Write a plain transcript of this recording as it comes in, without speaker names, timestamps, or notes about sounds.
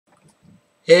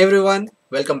Hey everyone,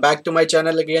 welcome back to my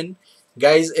channel again.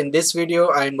 Guys, in this video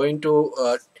I am going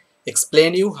to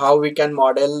explain you how we can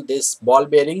model this ball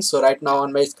bearing. So right now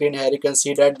on my screen here you can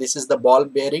see that this is the ball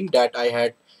bearing that I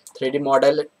had 3D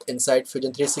model inside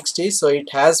Fusion 360. So it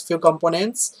has few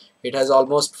components. It has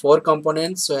almost 4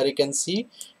 components. So here you can see,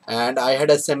 and I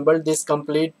had assembled this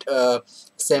complete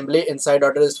assembly inside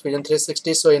Autodesk Fusion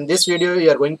 360. So in this video you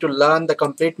are going to learn the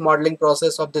complete modeling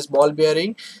process of this ball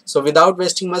bearing. So without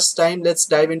wasting much time, let's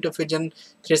dive into Fusion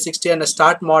 360 and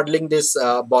start modeling this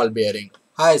ball bearing.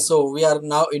 Hi, so we are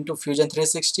now into Fusion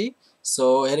 360.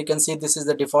 So here you can see this is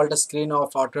the default screen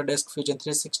of Autodesk Fusion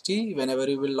 360 whenever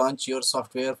you will launch your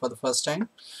software for the first time.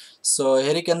 So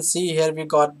here you can see here we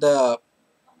got the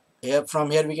from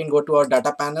here we can go to our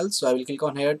data panel. So I will click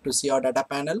on here to see our data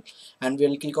panel, and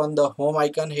we'll click on the home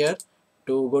icon here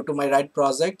to go to my right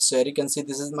project. So here you can see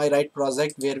this is my right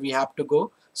project where we have to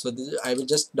go. So I will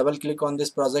just double click on this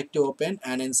project to open,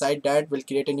 and inside that we'll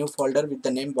create a new folder with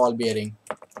the name ball bearing.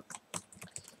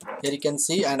 Here you can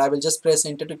see, and I will just press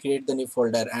enter to create the new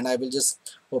folder, and I will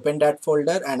just open that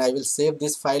folder and I will save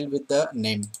this file with the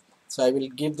name. So I will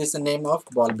give this a name of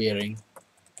ball bearing.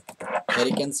 Here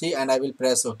you can see, and I will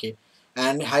press OK.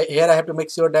 And here I have to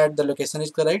make sure that the location is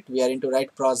correct. We are into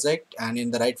right project and in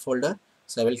the right folder.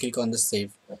 So I will click on the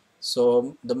save.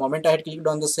 So the moment I had clicked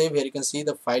on the save, here you can see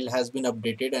the file has been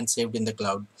updated and saved in the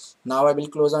cloud. Now I will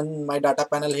close on my data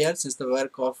panel here since the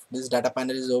work of this data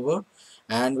panel is over,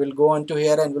 and we'll go on to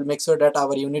here and we'll make sure that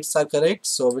our units are correct.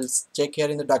 So we'll check here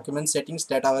in the document settings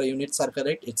that our units are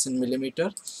correct. It's in millimeter,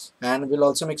 and we'll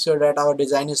also make sure that our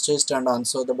design history is turned on.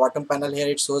 So the bottom panel here,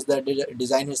 it shows that the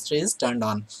design history is turned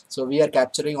on. So we are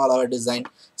capturing all our design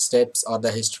steps or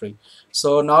the history.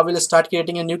 So now we'll start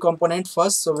creating a new component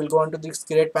first. So we'll go on to this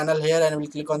create panel here and we'll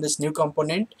click on this new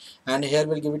component, and here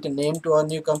we'll give it a name to our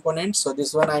new component. So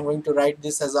this one I'm going to write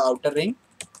this as a outer ring.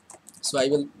 So I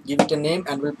will give it a name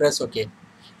and we'll press OK.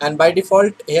 And by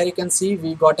default here you can see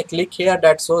we got a click here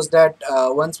that shows that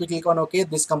once we click on OK,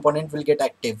 this component will get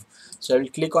active. So I will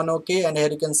click on OK, and here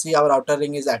you can see our outer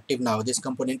ring is active now. This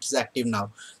component is active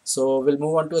now. So we'll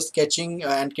move on to sketching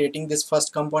and creating this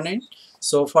first component.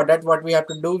 So for that what we have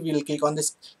to do, we'll click on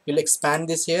this, we'll expand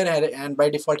this here, and by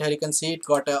default here you can see it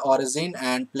got a origin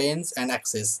and planes and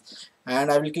axis.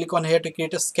 And I will click on here to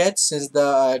create a sketch. Since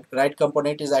the right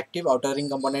component is active, outer ring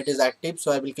component is active,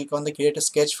 so I will click on the create a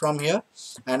sketch from here,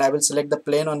 and I will select the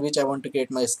plane on which I want to create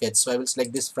my sketch. So I will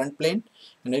select this front plane,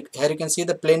 and here you can see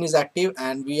the plane is active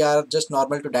and we are just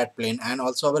normal to that plane, and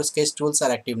also our sketch tools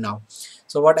are active now.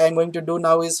 So what I am going to do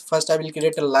now is first I will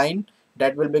create a line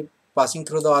that will be passing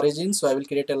through the origin. So I will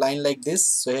create a line like this.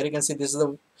 So here you can see this is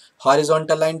the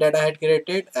horizontal line that I had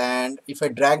created, and if I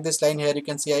drag this line here you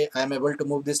can see I am able to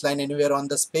move this line anywhere on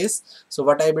the space. So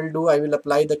what I will do, I will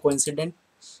apply the coincident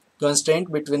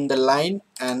constraint between the line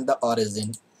and the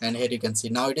origin, and here you can see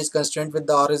now it is constrained with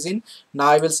the origin. Now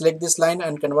I will select this line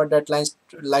and convert that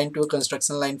line to a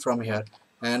construction line from here,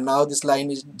 and now this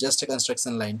line is just a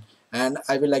construction line. And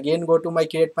I will again go to my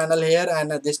create panel here,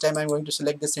 and this time I'm going to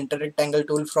select the center rectangle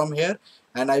tool from here,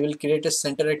 and I will create a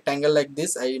center rectangle like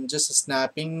this. I am just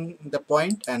snapping the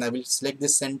point and I will select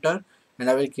this center, and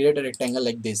I will create a rectangle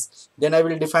like this. Then I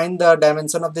will define the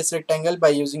dimension of this rectangle by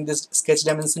using this sketch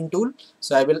dimension tool.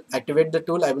 So I will activate the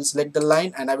tool, I will select the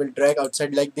line and I will drag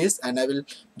outside like this, and I will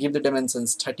give the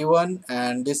dimensions 31,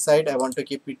 and this side I want to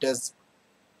keep it as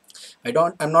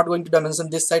I'm not going to dimension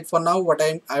this side for now. What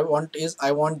I want is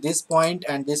I want this point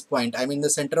and this point. I'm in the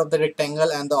center of the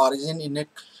rectangle and the origin in a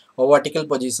vertical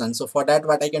position. So for that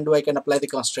what I can do, I can apply the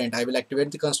constraint. I will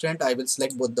activate the constraint, I will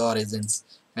select both the origins,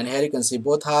 and here you can see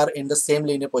both are in the same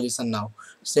linear position now,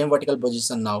 same vertical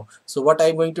position now. So what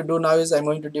I'm going to do now is I'm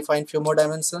going to define few more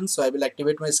dimensions. So I will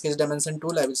activate my sketch dimension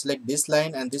tool, I will select this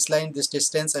line and this line. This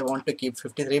distance I want to keep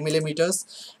 53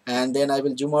 millimeters, and then I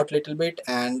will zoom out a little bit,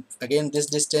 and again this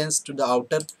distance to the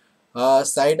outer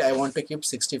side I want to keep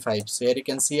 65. So here you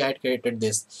can see I had created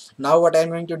this. Now what I'm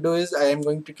going to do is I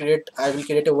will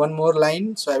create a one more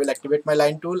line. So I will activate my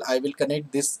line tool, I will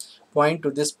connect this point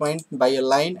to this point by a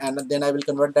line, and then I will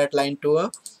convert that line to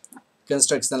a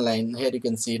construction line. Here you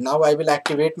can see now I will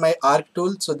activate my arc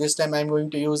tool. So this time I'm going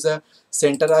to use a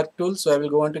center arc tool. So I will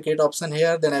go on to create option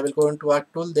here, then I will go into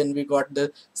arc tool, then we got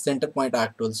the center point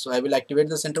arc tool. So I will activate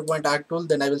the center point arc tool,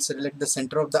 then I will select the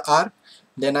center of the arc,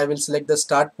 then I will select the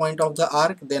start point of the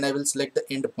arc, then I will select the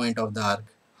end point of the arc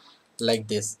like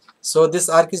this. So this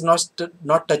arc is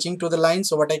not touching to the line.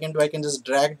 So what I can do, I can just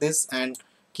drag this and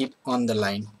keep on the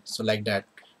line. So like that.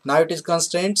 Now it is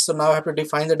constrained. So now I have to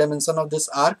define the dimension of this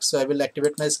arc. So I will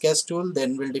activate my sketch tool,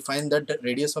 then we'll define the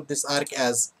radius of this arc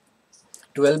as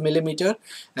 12 millimeter,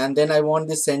 and then I want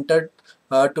the center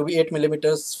to be 8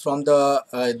 millimeters from the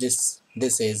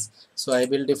this edge. So I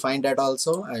will define that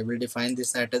also. I will define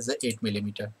this at as a 8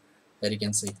 millimeter. There you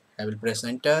can see. I will press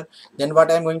enter. Then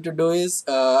what I'm going to do is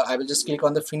I will just click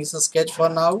on the finish sketch for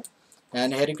now,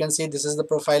 and here you can see this is the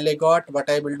profile I got. What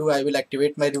I will do, I will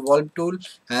activate my revolve tool,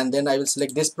 and then I will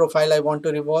select this profile I want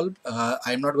to revolve.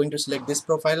 I'm not going to select this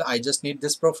profile, I just need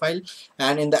this profile.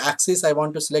 And in the axis I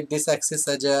want to select this axis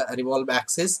as a revolve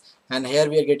axis, and here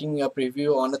we are getting a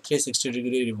preview on a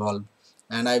 360-degree revolve,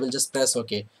 and I will just press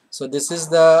OK. So this is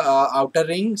the outer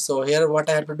ring. So here what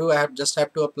I have to do, I just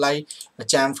have to apply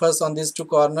chamfers on these two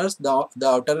corners, the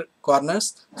outer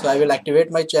corners. So I will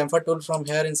activate my chamfer tool from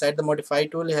here inside the modify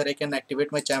tool. Here I can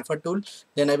activate my chamfer tool.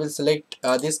 Then I will select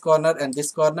this corner and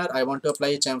this corner. I want to apply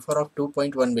a chamfer of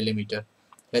 2.1 millimeter.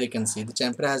 Here you can see the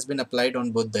chamfer has been applied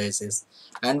on both the edges,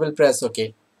 and we'll press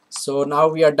OK. So now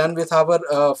we are done with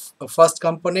our first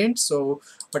component. So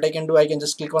what I can do, I can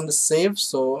just click on the save.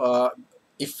 So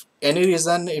if any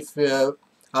reason, if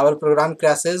our program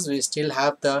crashes, we still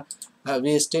have the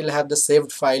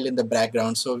saved file in the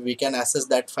background, so we can access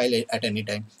that file at any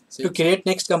time. So to create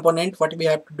next component, what we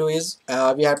have to do is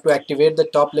we have to activate the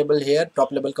top label here,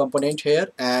 top label component here,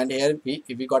 and here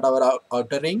we got our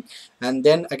outer ring, and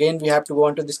then again we have to go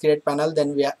on to this create panel.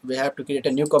 Then we have to create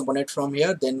a new component from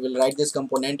here. Then we'll write this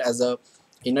component as a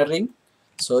inner ring.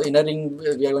 So inner ring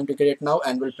we are going to create now,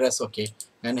 and we'll press OK.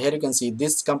 And here you can see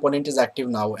this component is active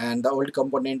now, and the old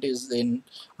component is in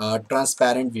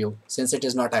transparent view since it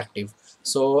is not active.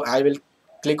 So I will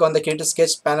click on the create a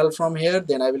sketch panel from here.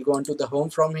 Then I will go into the home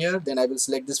from here. Then I will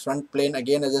select this front plane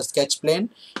again as a sketch plane,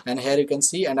 and here you can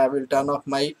see, and I will turn off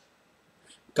my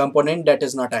component that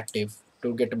is not active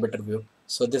to get a better view.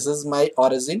 So this is my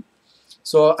origin.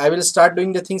 So I will start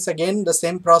doing the things again, the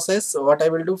same process. So what I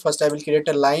will do, first I will create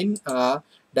a line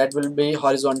that will be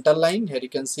horizontal line. Here you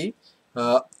can see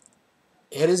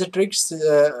here is a trick.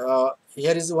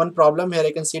 Here is one problem. Here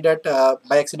I can see that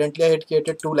by accidentally I had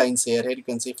created two lines here. Here you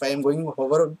can see if I am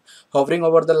hovering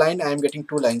over the line, I am getting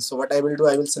two lines. So what I will do,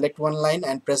 I will select one line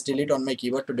and press delete on my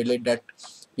keyboard to delete that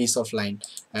piece of line,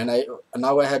 and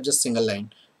now I have just single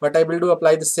line. What I will do,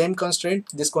 apply the same constraint,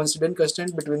 this coincident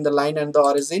constraint between the line and the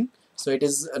origin. So it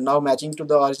is now matching to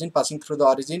the origin, passing through the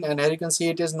origin, and here you can see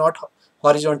it is not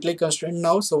horizontally constrained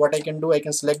now. So what I can do, I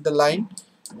can select the line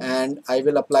and I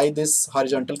will apply this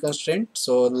horizontal constraint.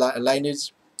 So line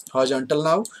is horizontal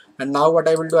now, and now what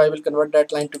I will do, I will convert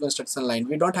that line to construction line.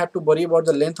 We don't have to worry about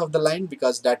the length of the line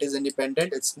because that is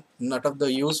independent, it's not of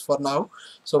the use for now.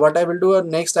 So what I will do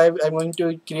next, I'm going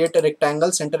to create a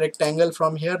rectangle, center rectangle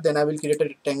from here. Then I will create a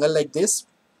rectangle like this,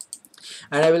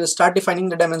 and I will start defining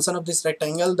the dimension of this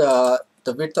rectangle.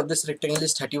 The width of this rectangle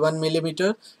is 31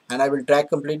 millimeter, and I will drag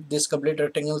this complete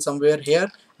rectangle somewhere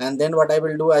here. And then what I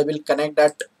will do, I will connect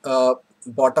that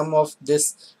bottom of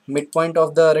this midpoint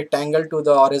of the rectangle to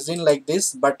the origin like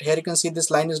this. But here you can see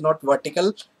this line is not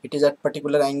vertical, it is at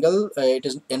particular angle, it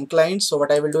is inclined. So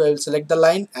what I will do, I will select the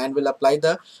line and will apply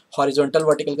the horizontal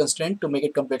vertical constraint to make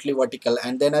it completely vertical,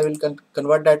 and then I will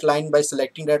convert that line by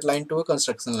selecting that line to a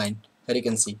construction line. Here you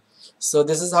can see. So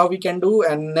this is how we can do.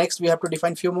 And next we have to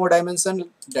define few more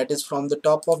dimension, that is from the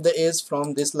top of the edge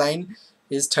from this line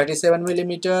is 37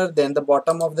 millimeter, then the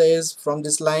bottom of the edge from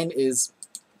this line is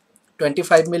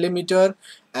 25 millimeter,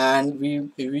 and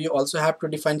we also have to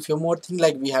define few more things,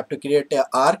 like we have to create a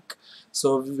arc.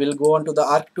 So we will go on to the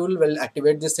arc tool, we'll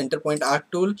activate the center point arc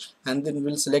tool, and then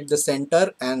we'll select the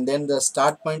center and then the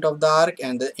start point of the arc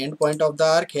and the end point of the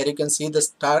arc. Here you can see the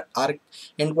start arc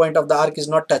end point of the arc is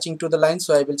not touching to the line,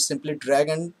 so I will simply drag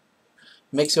and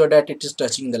make sure that it is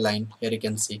touching the line. Here you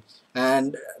can see.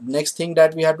 And next thing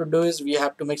that we have to do is we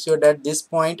have to make sure that this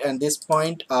point and this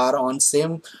point are on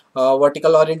same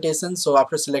vertical orientation. So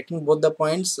after selecting both the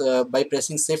points, by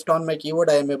pressing shift on my keyboard,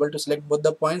 I am able to select both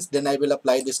the points. Then I will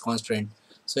apply this constraint.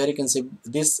 So here you can see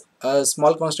this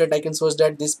small constraint, I can show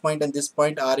that this point and this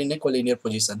point are in a collinear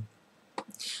position.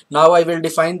 Now I will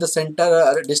define the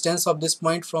center distance of this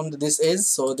point from this edge.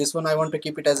 So this one I want to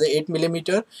keep it as a 8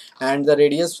 millimeter, and the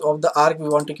radius of the arc we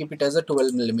want to keep it as a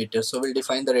 12 millimeter. So we'll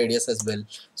define the radius as well.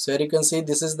 So here you can see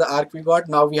this is the arc we got.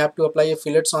 Now we have to apply a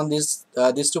fillets on these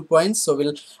 2 points. So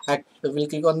we'll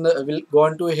click on we'll go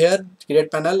on to here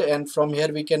create panel, and from here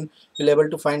we will able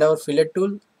to find our fillet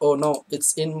tool. Oh no,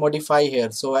 it's in modify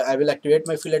here. So I will activate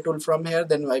my fillet tool from here.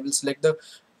 Then I will select the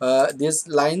these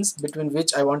lines between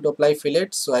which I want to apply fillet.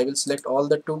 So I will select all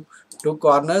the two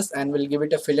corners and will give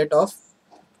it a fillet of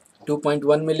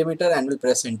 2.1 millimeter and will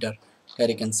press enter. Here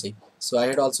you can see. So I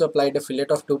had also applied a fillet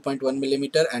of 2.1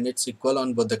 millimeter and it's equal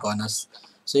on both the corners.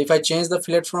 So if I change the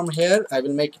fillet from here, I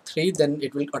will make 3, then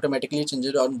it will automatically change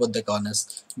it on both the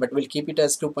corners, but we'll keep it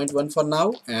as 2.1 for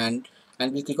now. And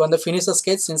we'll click on the finish the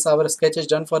sketch since our sketch is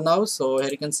done for now. So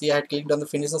here you can see I had clicked on the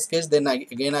finish the sketch. Then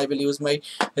again I will use my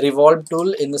revolve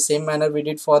tool in the same manner we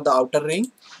did for the outer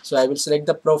ring. So I will select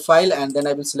the profile and then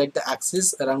I will select the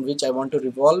axis around which I want to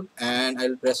revolve, and I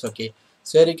will press OK.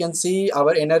 So here you can see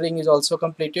our inner ring is also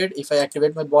completed. If I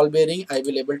activate my ball bearing, I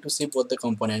will able to see both the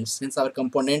components. Since our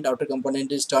outer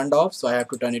component is turned off, so I have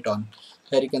to turn it on.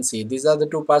 Here you can see these are the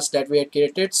two parts that we had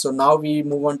created. So now we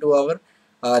move on to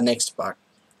our next part.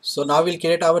 So now we'll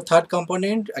create our third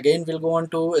component. Again we'll go on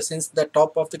to, since the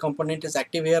top of the component is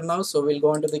active here now, so we'll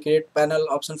go on to the create panel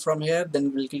option from here.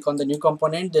 Then we'll click on the new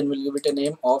component. Then we'll give it a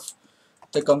name of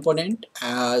the component,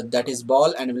 that is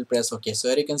ball, and we'll press OK. So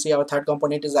here you can see our third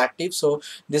component is active. So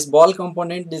this ball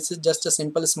component, this is just a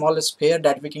simple small sphere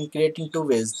that we can create in two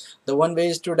ways. The one way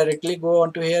is to directly go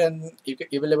onto here and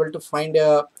you will able to find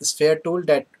a sphere tool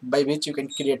that by which you can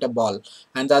create a ball,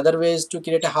 and the other way is to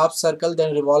create a half circle,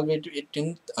 then revolve it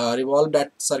in revolve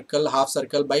that circle, half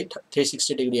circle, by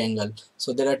 360-degree angle.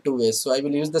 So there are two ways. So I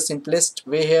will use the simplest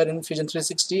way here in Fusion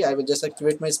 360. I will just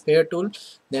activate my sphere tool,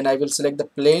 then I will select the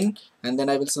plane, and then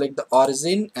I will select the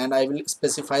origin, and I will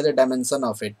specify the dimension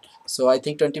of it. So I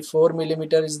think 24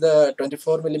 millimeter is the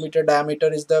 24 millimeter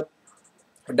diameter is the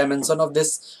dimension of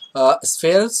this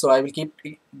sphere. So I will give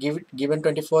it given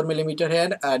 24 millimeter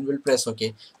here, and will press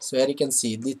OK. So here you can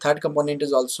see the third component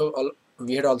is also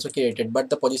we had also created,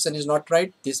 but the position is not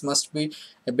right. This must be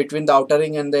between the outer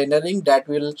ring and the inner ring. That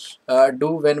will do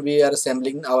when we are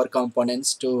assembling our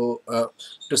components to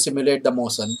simulate the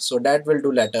motion. So that will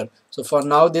do later. So for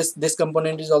now this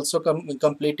component is also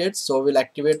completed. So we'll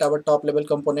activate our top level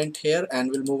component here,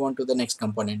 and we'll move on to the next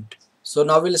component. So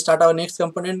now we'll start our next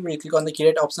component. We'll click on the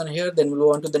create option here, then we'll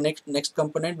go on to the next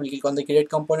component. We'll click on the create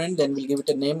component, then we'll give it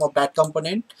a name of that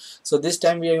component. So this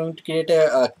time we are going to create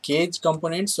a cage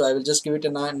component. So I will just give it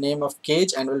a name of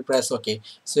cage, and we'll press OK.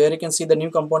 So here you can see the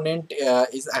new component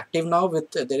is active now.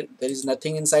 With there is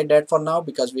nothing inside that for now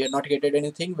because we have not created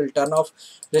anything. We'll turn off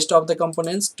rest of the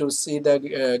components to see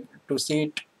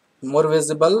it more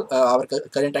visible, our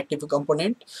current active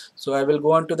component. So I will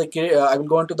go on to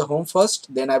the home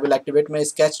first, then I will activate my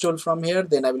sketch tool from here,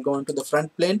 then I will go into the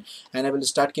front plane, and I will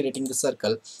start creating the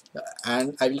circle.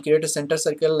 And I will create a center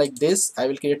circle like this. I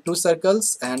will create two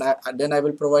circles, and then I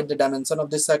will provide the dimension of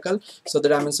this circle. So the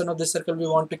dimension of this circle, we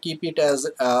want to keep it as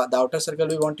the outer circle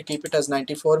we want to keep it as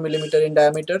 94 millimeter in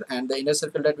diameter, and the inner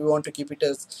circle that we want to keep it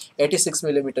as 86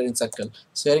 millimeter in circle.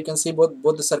 So here you can see both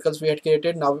the circles we had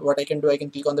created. Now what I can do, I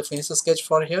can click on the finish sketch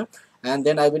for here, and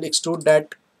then I will extrude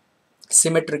that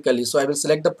symmetrically. So I will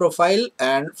select the profile,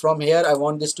 and from here I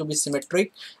want this to be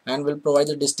symmetric, and will provide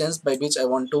the distance by which I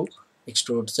want to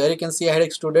extrude. So here you can see I had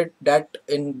extruded that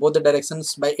in both the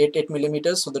directions by 8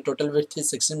 millimeters. So the total width is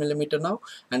 16 millimeter now,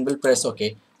 and will press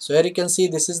OK. So here you can see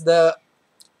this is the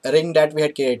ring that we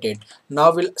had created.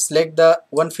 Now we'll select the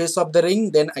one face of the ring,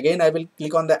 then again I will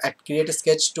click on the create a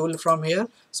sketch tool from here.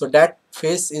 So that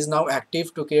face is now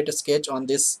active to create a sketch on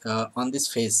this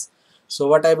face. So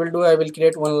what I will do, I will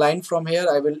create one line from here.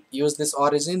 I will use this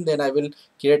origin, then I will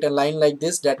create a line like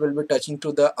this that will be touching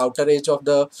to the outer edge of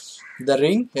the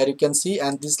ring. Here you can see,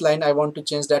 and this line I want to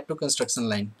change that to construction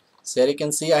line. So here you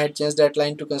can see I had changed that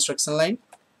line to construction line.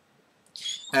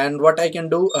 And what I can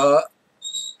do,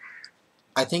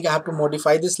 I think I have to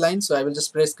modify this line, so I will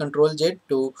just press Ctrl Z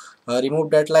to remove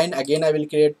that line. Again I will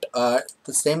create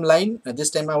the same line. This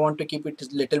time I want to keep it a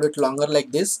little bit longer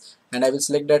like this, and I will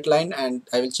select that line, and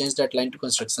I will change that line to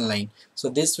construction line. So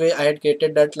this way I had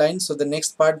created that line. So the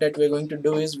next part that we're going to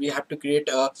do is we have to create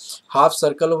a half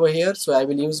circle over here. So I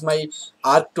will use my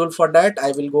arc tool for that.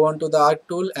 I will go on to the arc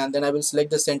tool, and then I will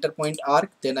select the center point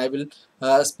arc. Then I will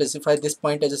specify this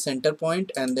point as a center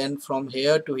point, and then from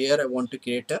here to here I want to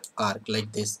create a arc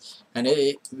like this. And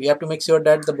we have to make sure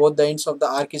that both the ends of the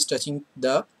arc is touching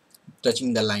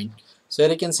the line. So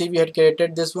here you can see we had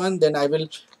created this one. Then I will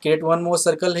create one more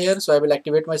circle here. So I will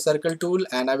activate my circle tool,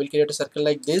 and I will create a circle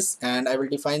like this, and I will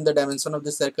define the dimension of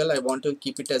this circle. I want to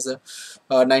keep it as a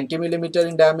 90 millimeter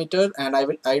in diameter, and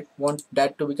I want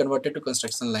that to be converted to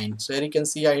construction line. So here you can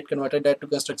see I had converted that to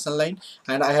construction line,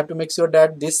 and I have to make sure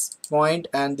that this point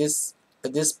and this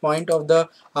point of the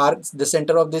arc, the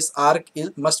center of this arc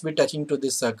must be touching to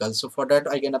this circle. So for that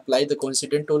I can apply the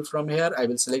coincident tool from here. I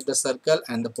will select the circle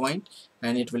and the point,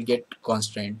 and it will get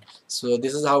constrained. So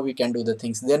this is how we can do the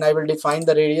things. Then I will define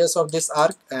the radius of this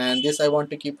arc, and this I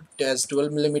want to keep it as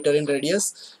 12 millimeter in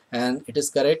radius, and it is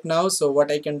correct now. So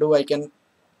what I can do, I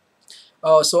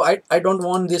don't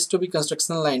want this to be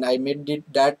construction line. I made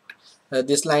it that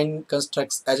this line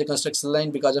constructs as a construction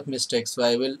line because of mistakes. So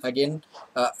I will again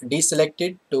deselect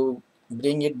it to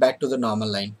bring it back to the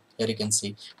normal line. Here you can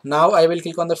see. Now I will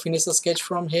click on the finish the sketch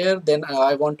from here. Then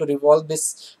I want to revolve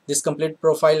this complete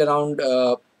profile around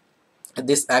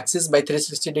this axis by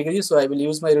 360 degrees. So I will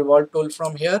use my revolve tool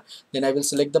from here. Then I will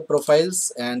select the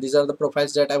profiles, and these are the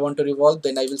profiles that I want to revolve.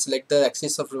 Then I will select the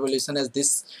axis of revolution as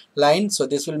this line. So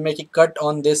this will make a cut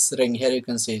on this ring. Here you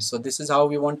can see. So this is how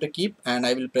we want to keep, and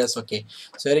I will press OK.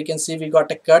 So here you can see we got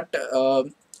a cut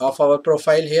of our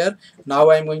profile here. Now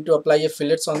I'm going to apply a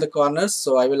fillets on the corners.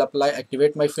 So I will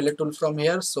activate my fillet tool from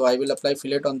here. So I will apply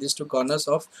fillet on these two corners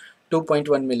of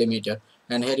 2.1 millimeter.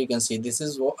 And here you can see this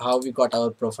is how we got our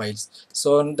profiles.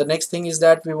 So the next thing is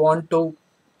that we want to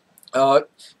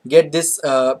get this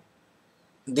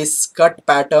cut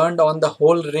patterned on the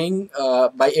whole ring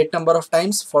by 8 number of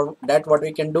times. For that, what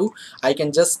we can do, I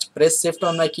can just press shift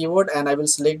on my keyboard and I will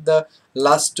select the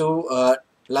last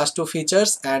two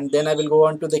features, and then I will go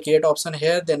on to the create option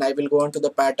here. Then I will go on to the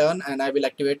pattern and I will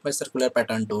activate my circular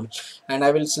pattern tool, and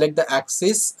I will select the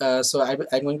axis. So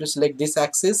I'm going to select this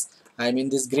axis, I mean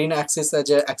this green axis as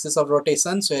a axis of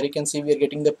rotation. So here you can see we are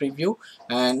getting the preview,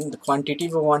 and the quantity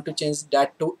we want to change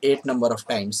that to 8 number of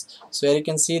times. So here you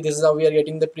can see this is how we are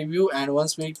getting the preview, and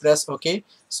once we press OK,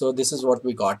 so this is what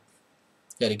we got.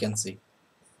 Here you can see.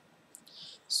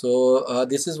 So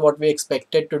this is what we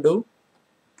expected to do.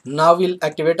 Now we'll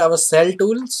activate our cell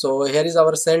tool. So here is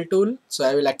our cell tool. So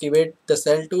I will activate the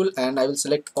cell tool and I will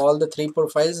select all the three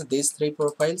profiles, these three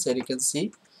profiles. Here you can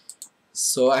see.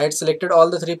 So I had selected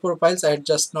all the three profiles. I had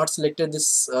just not selected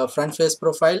this front face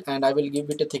profile, and I will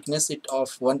give it a thickness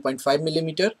of 1.5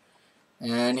 millimeter.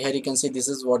 And here you can see this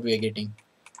is what we are getting.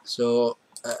 So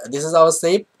this is our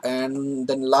shape, and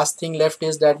then last thing left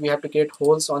is that we have to create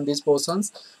holes on these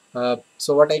portions.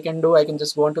 So what I can do, I can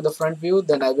just go on to the front view.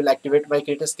 Then I will activate my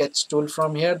create a sketch tool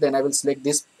from here. Then I will select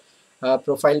this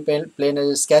profile plane as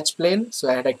a sketch plane. So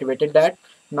I had activated that.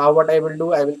 Now what I will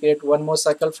do, I will create one more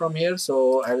circle from here.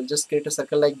 So I will just create a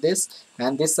circle like this,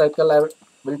 and this circle I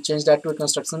will change that to a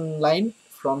construction line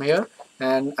from here,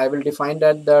 and I will define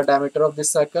that the diameter of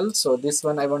this circle. So this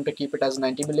one I want to keep it as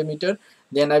 90 millimeter.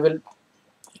 Then I will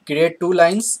create two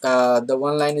lines. The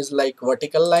one line is like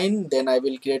vertical line, then I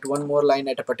will create one more line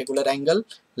at a particular angle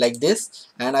like this,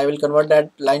 and I will convert that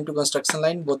line to construction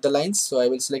line, both the lines. So I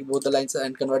will select both the lines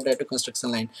and convert that to construction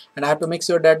line, and I have to make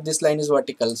sure that this line is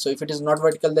vertical. So if it is not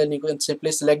vertical, then you can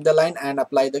simply select the line and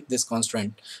apply this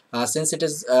constraint. Since it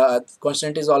is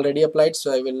constraint is already applied,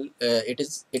 so I will it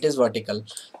is vertical.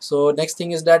 So next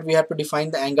thing is that we have to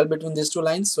define the angle between these two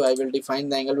lines. So I will define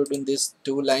the angle between these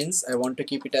two lines. I want to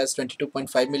keep it as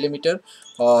 22.5 millimeter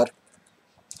or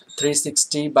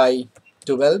 360 by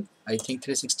 12. I think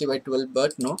 360 by 12,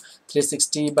 but no,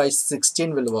 360 by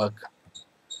 16 will work.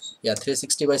 Yeah,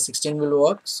 360 by 16 will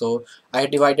work. So I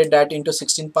divided that into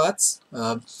 16 parts.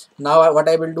 Now what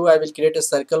I will do, I will create a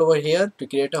circle over here to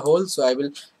create a hole. So I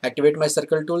will activate my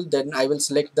circle tool. Then I will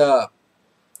select the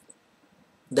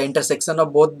intersection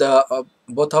of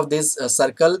both of this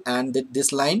circle and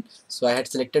this line. So I had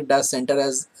selected the center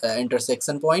as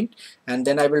intersection point, and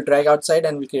then I will drag outside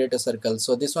and will create a circle.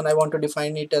 So this one I want to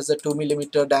define it as a 2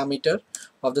 millimeter diameter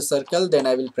of the circle. Then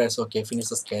I will press OK, finish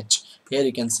the sketch. Here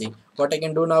you can see what I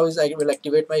can do now is I will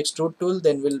activate my extrude tool.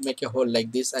 Then we'll make a hole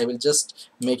like this. I will just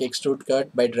make extrude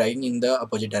cut by dragging in the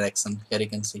opposite direction. Here you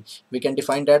can see we can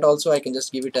define that also. I can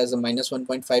just give it as a minus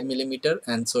 1.5 millimeter,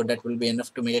 and so that will be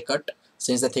enough to make a cut,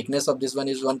 since the thickness of this one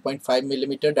is 1.5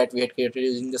 millimeter that we had created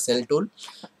using the cell tool,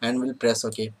 and we'll press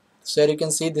OK. So here you can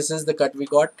see this is the cut we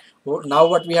got. Now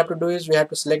what we have to do is we have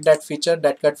to select that feature,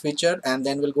 that cut feature, and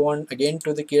then we'll go on again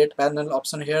to the create panel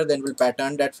option here. Then we'll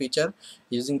pattern that feature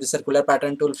using the circular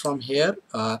pattern tool from here.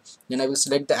 Then I will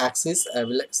select the axis. I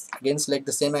will again select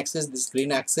the same axis, this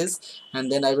green axis,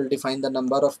 and then I will define the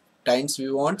number of times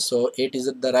we want. So 8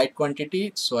 is the right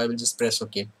quantity, so I will just press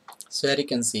OK. So here you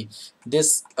can see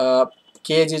this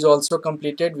cage is also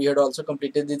completed. We had also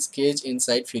completed this cage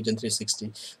inside Fusion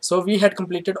 360. So we had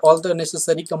completed all the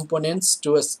necessary components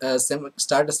to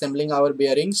start assembling our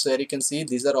bearings. So here you can see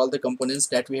these are all the components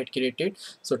that we had created.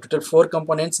 So total 4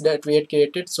 components that we had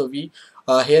created. So we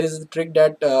here is the trick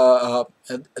that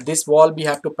this wall we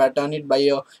have to pattern it by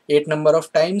 8 number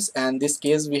of times, and this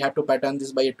case we have to pattern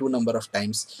this by 2 number of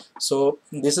times. So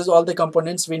this is all the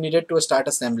components we needed to start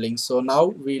assembling. So now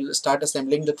we'll start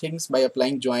assembling the things by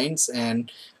applying joints and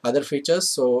other features.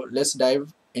 So let's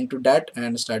dive into that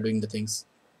and start doing the things.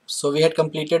 So we had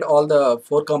completed all the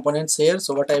 4 components here.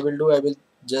 So what I will do, I will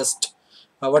just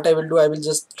what I will do, I will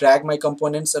just drag my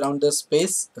components around the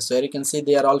space. So here you can see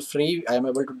they are all free. I am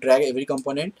able to drag every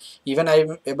component. Even I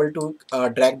am able to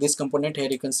drag this component here,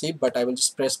 you can see, but I will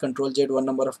just press Ctrl Z one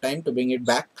number of time to bring it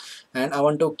back. And I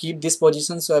want to keep this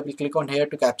position, so I will click on here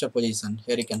to capture position.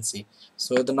 Here you can see.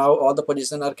 So now all the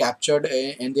position are captured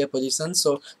in their position.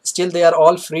 So still they are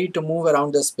all free to move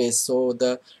around the space. So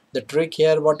the trick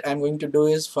here, what I'm going to do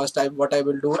is, first what I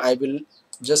will do, I will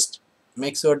just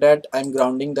make sure that I'm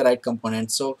grounding the right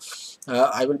component. So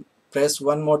I will press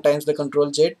one more times the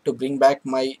Ctrl Z to bring back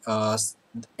my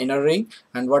inner ring,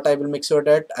 and what I will make sure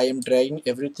that I am dragging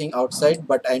everything outside,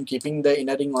 but I am keeping the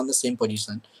inner ring on the same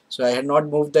position. So I had not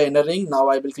moved the inner ring. Now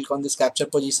I will click on this capture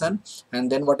position,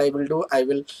 and then what I will do, I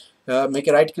will make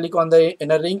a right click on the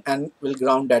inner ring and will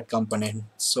ground that component.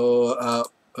 So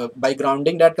by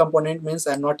grounding that component means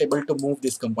I'm not able to move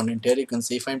this component. Here you can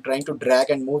see if I'm trying to drag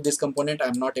and move this component,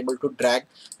 I'm not able to drag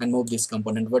and move this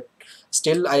component, but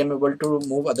still I am able to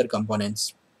move other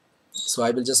components. So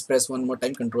I will just press one more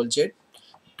time Ctrl Z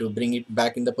to bring it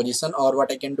back in the position, or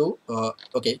what I can do,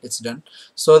 okay, it's done.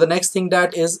 So the next thing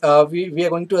that is, we are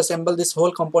going to assemble this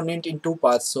whole component in two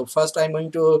parts. So first I'm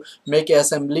going to make an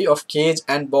assembly of cage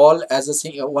and ball as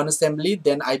one assembly,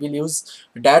 then I will use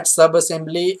that sub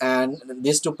assembly and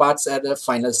these two parts as a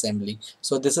final assembly.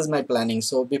 So this is my planning.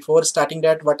 So before starting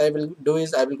that, what I will do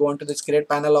is I will go into this create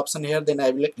panel option here, then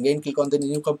I will again click on the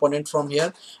new component from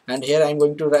here, and here I'm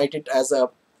going to write it as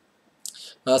a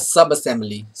sub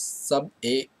assembly, sub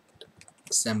a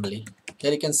assembly.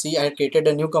 Here you can see I had created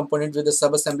a new component with the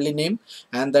sub-assembly name,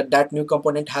 and that new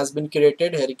component has been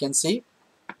created. Here you can see,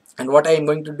 and what I am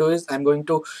going to do is I'm going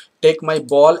to take my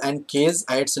ball and case.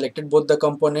 I had selected both the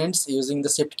components using the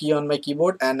shift key on my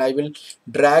keyboard, and I will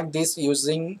drag this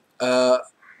using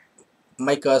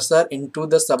my cursor into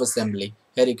the sub-assembly.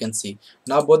 Here you can see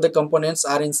now both the components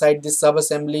are inside this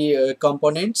sub-assembly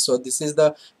component. So this is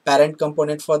the parent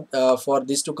component for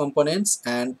these two components,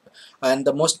 and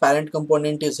the most parent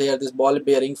component is here, this ball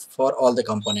bearing for all the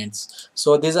components.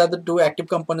 So these are the two active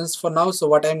components for now. So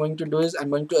what I'm going to do is I'm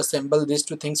going to assemble these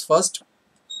two things first.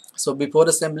 So before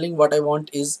assembling, what I want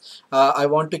is I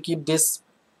want to keep this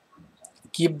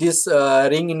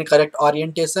ring in correct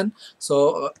orientation.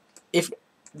 So if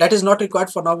that is not required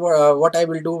for now, what I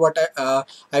will do,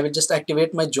 I will just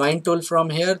activate my join tool from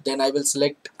here. Then I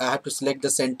have to select the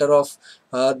center of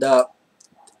the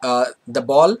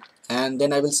ball, and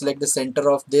then I will select the center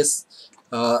of this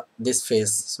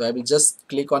face. So I will just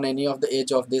click on any of the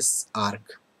edge of this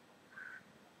arc.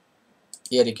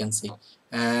 Here you can see,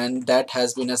 and that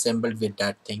has been assembled with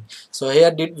that thing. So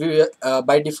here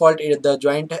by default the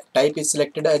joint type is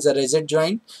selected as a rigid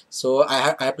joint. So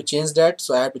I have to change that.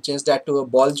 So I have to change that to a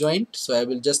ball joint. So I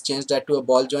will just change that to a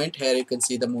ball joint. Here you can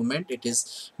see the movement, it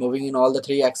is moving in all the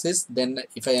three axes. Then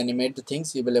if I animate the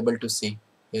things, you will able to see.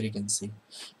 Here you can see,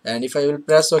 and if I will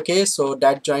press OK, so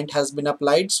that joint has been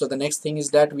applied. So the next thing is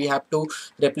that we have to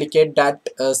replicate that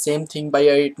same thing by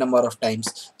 8 number of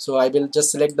times. So I will just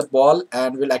select the ball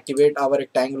and will activate our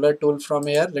rectangular tool from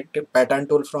here, pattern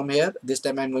tool from here. This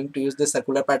time I'm going to use the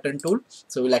circular pattern tool.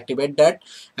 So we'll activate that,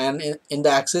 and in the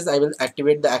axis I will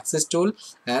activate the axis tool,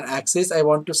 and axis I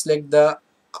want to select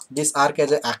this arc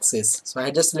as an axis. So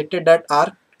I just selected that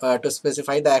arc to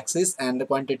specify the axis, and the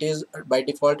quantities by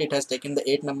default it has taken the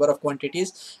 8 number of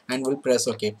quantities, and we'll press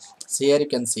OK. So here you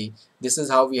can see this is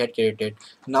how we had created.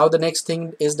 Now the next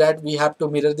thing is that we have to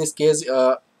mirror this case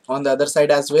on the other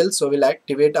side as well. So we'll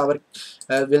activate our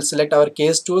we'll select our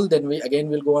case tool, then we again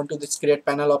will go on to this create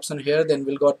panel option here, then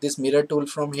we'll got this mirror tool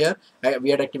from here.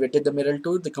 We had activated the mirror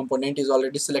tool, the component is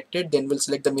already selected. Then we'll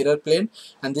select the mirror plane,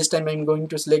 and this time I'm going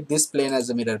to select this plane as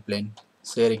the mirror plane.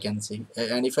 So here you can see,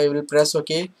 and if I will press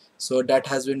OK, so that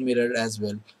has been mirrored as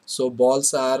well. So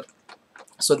balls are,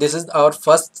 so this is our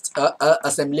first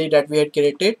assembly that we had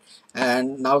created,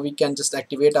 and now we can just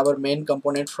activate our main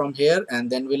component from here,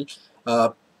 and then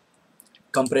we'll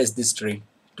compress this tree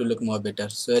to look more better.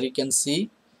 So here you can see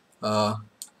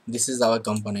this is our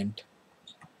component.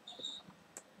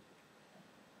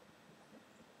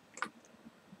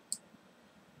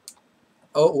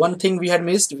 Oh, one thing we had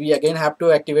missed, we again have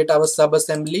to activate our sub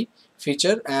assembly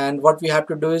feature, and what we have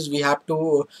to do is we have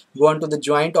to go on to the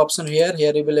joint option here.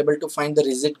 Here you will able to find the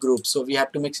rigid group. So we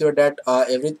have to make sure that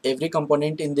every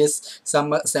component in this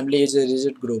sub assembly is a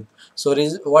rigid group. So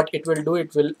what it will do,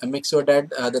 it will make sure that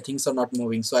the things are not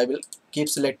moving. So I will keep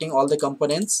selecting all the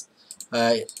components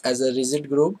as a rigid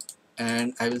group,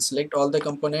 and I will select all the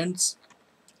components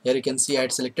Here you can see I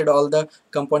had selected all the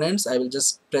components. I will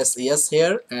just press yes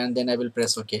here, and then I will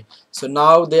press OK. So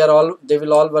now they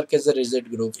will all work as a rigid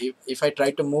group. If I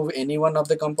try to move any one of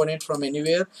the component from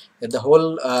anywhere, the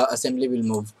whole assembly will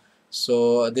move.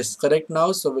 So this is correct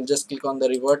now. So we'll just click on the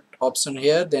revert option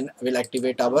here, then we'll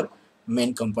activate our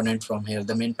main component from here,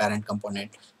 the main parent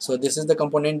component. So this is the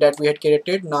component that we had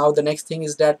created. Now the next thing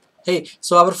is that, hey,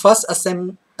 so our first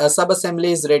sub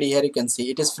assembly is ready. Here you can see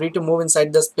it is free to move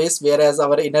inside the space, whereas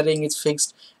our inner ring is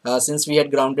fixed since we had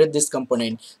grounded this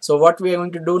component. So what we are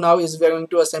going to do now is we are going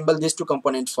to assemble these two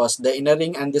components first, the inner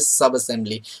ring and this sub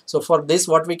assembly. So for this,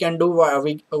 what we can do,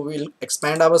 we will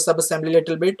expand our sub assembly a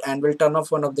little bit, and we'll turn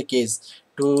off one of the keys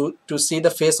to see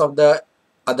the face of the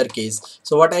other case.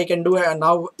 So what I can do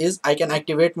now is I can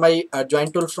activate my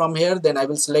joint tool from here. Then I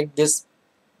will select this,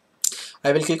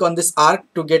 I will click on this arc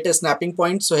to get a snapping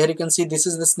point. So here you can see this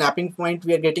is the snapping point.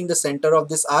 We are getting the center of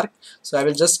this arc. So I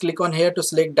will just click on here to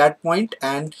select that point,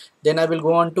 and then I will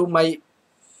go on to my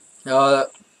uh,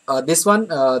 this one,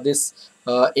 this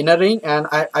inner ring, and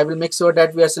I will make sure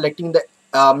that we are selecting the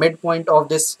midpoint of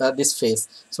this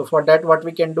face. So for that, what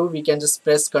we can do, we can just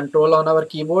press Control on our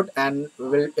keyboard, and we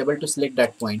will able to select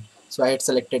that point. So I had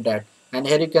selected that, and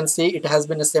here you can see it has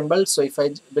been assembled. So if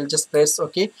I will just press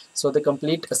OK, so the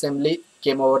complete assembly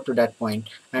came over to that point.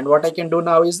 And what I can do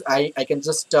now is I can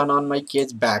just turn on my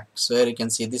cage back. So here you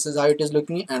can see this is how it is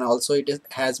looking, and also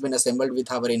has been assembled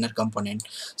with our inner component.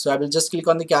 So I will just click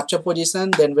on the capture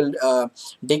position, then we'll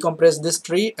decompress this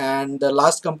tree, and the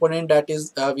last component that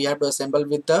is we have to assemble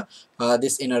with the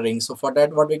this inner ring. So for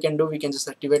that, what we can do, we can just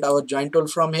activate our joint tool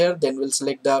from here, then we'll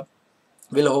select the,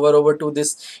 we'll hover over to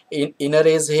this inner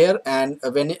edge here, and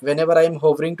whenever I am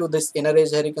hovering to this inner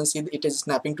edge here, you can see it is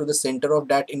snapping to the center of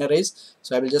that inner edge.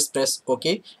 So I will just press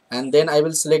OK, and then I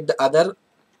will select the other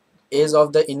edge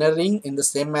of the inner ring in the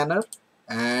same manner,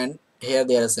 and here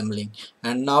they are assembling.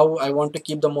 And now I want to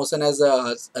keep the motion as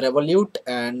a revolute,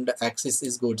 and axis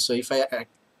is good. So if I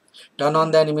turn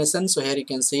on the animation, so here you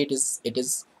can see it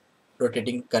is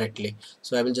rotating correctly.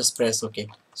 So I will just press OK.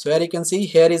 So here you can see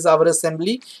here is our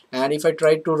assembly, and if I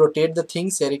try to rotate the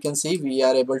things, here you can see we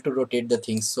are able to rotate the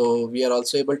things. So we are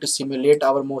also able to simulate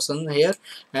our motion here.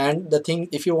 And the thing,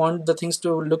 if you want the things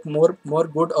to look more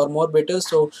good or more better,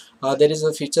 so there is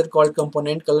a feature called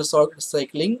component color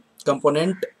cycling,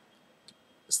 component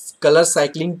color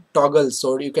cycling toggle.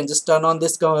 So you can just turn on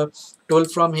this tool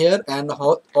from here, and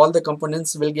all the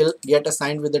components will get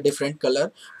assigned with a different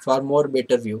color for more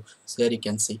better view. So here you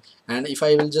can see. And if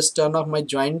I will just turn off my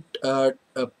joint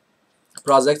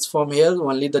projects from here,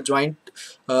 only the joint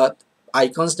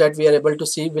icons that we are able to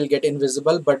see will get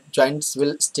invisible, but joints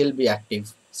will still be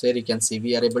active. So here you can see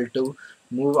we are able to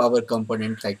move our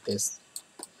component like this.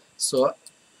 So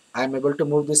I'm able to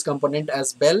move this component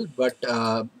as well, but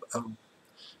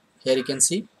here you can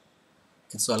see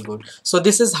it's all good. So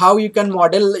this is how you can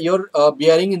model your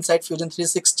bearing inside Fusion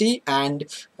 360, and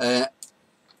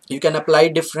you can apply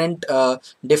different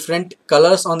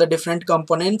colors on the different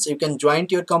components. You can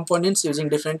joint your components using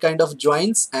different kind of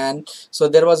joints. And so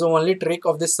there was only trick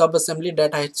of this sub assembly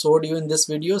that I showed you in this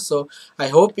video. So I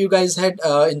hope you guys had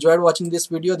enjoyed watching this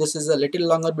video. This is a little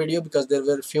longer video because there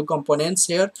were few components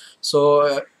here.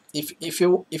 So if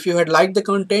you had liked the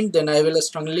content, then I will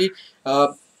strongly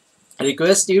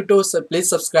request you to please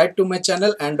subscribe to my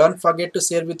channel, and don't forget to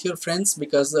share with your friends,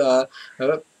 because uh,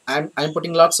 I'm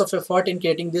putting lots of effort in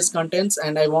creating these contents,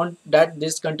 and I want that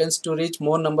these contents to reach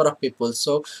more number of people.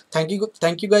 So thank you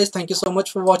guys, thank you so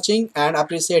much for watching and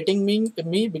appreciating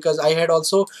me, because I had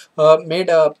also made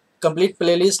a complete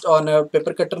playlist on a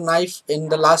paper cutter knife in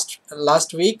the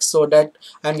last week, so that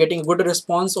I'm getting good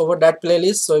response over that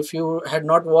playlist. So if you had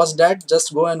not watched that,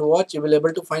 just go and watch. You will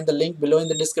able to find the link below in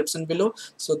the description below.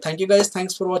 So thank you guys,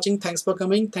 thanks for watching, thanks for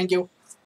coming, thank you.